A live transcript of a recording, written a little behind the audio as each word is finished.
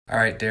All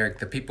right, Derek,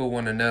 the people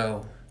want to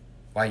know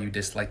why you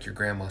dislike your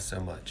grandma so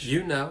much.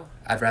 You know.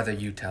 I'd rather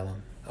you tell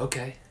them.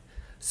 Okay.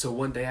 So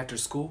one day after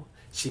school,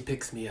 she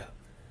picks me up,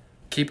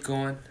 Keep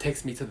going.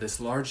 takes me to this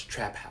large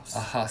trap house A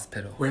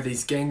hospital. where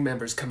these gang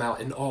members come out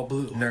in all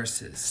blue,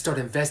 Nurses. start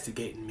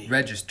investigating me,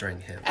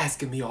 Registering him.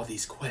 asking me all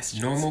these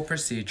questions. Normal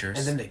procedures.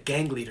 And then the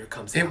gang leader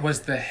comes out. It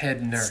was the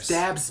head nurse.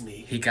 Stabs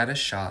me. He got a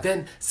shot.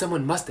 Then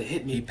someone must have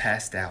hit He me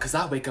passed out. because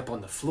I wake up on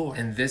the floor.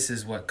 And this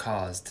is what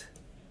caused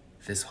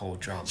this whole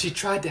drama. She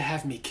tried to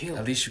have me killed.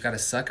 At least you got a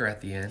sucker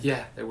at the end.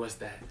 Yeah, there was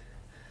that.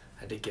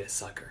 I did get a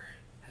sucker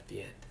at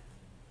the end.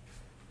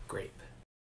 Grape.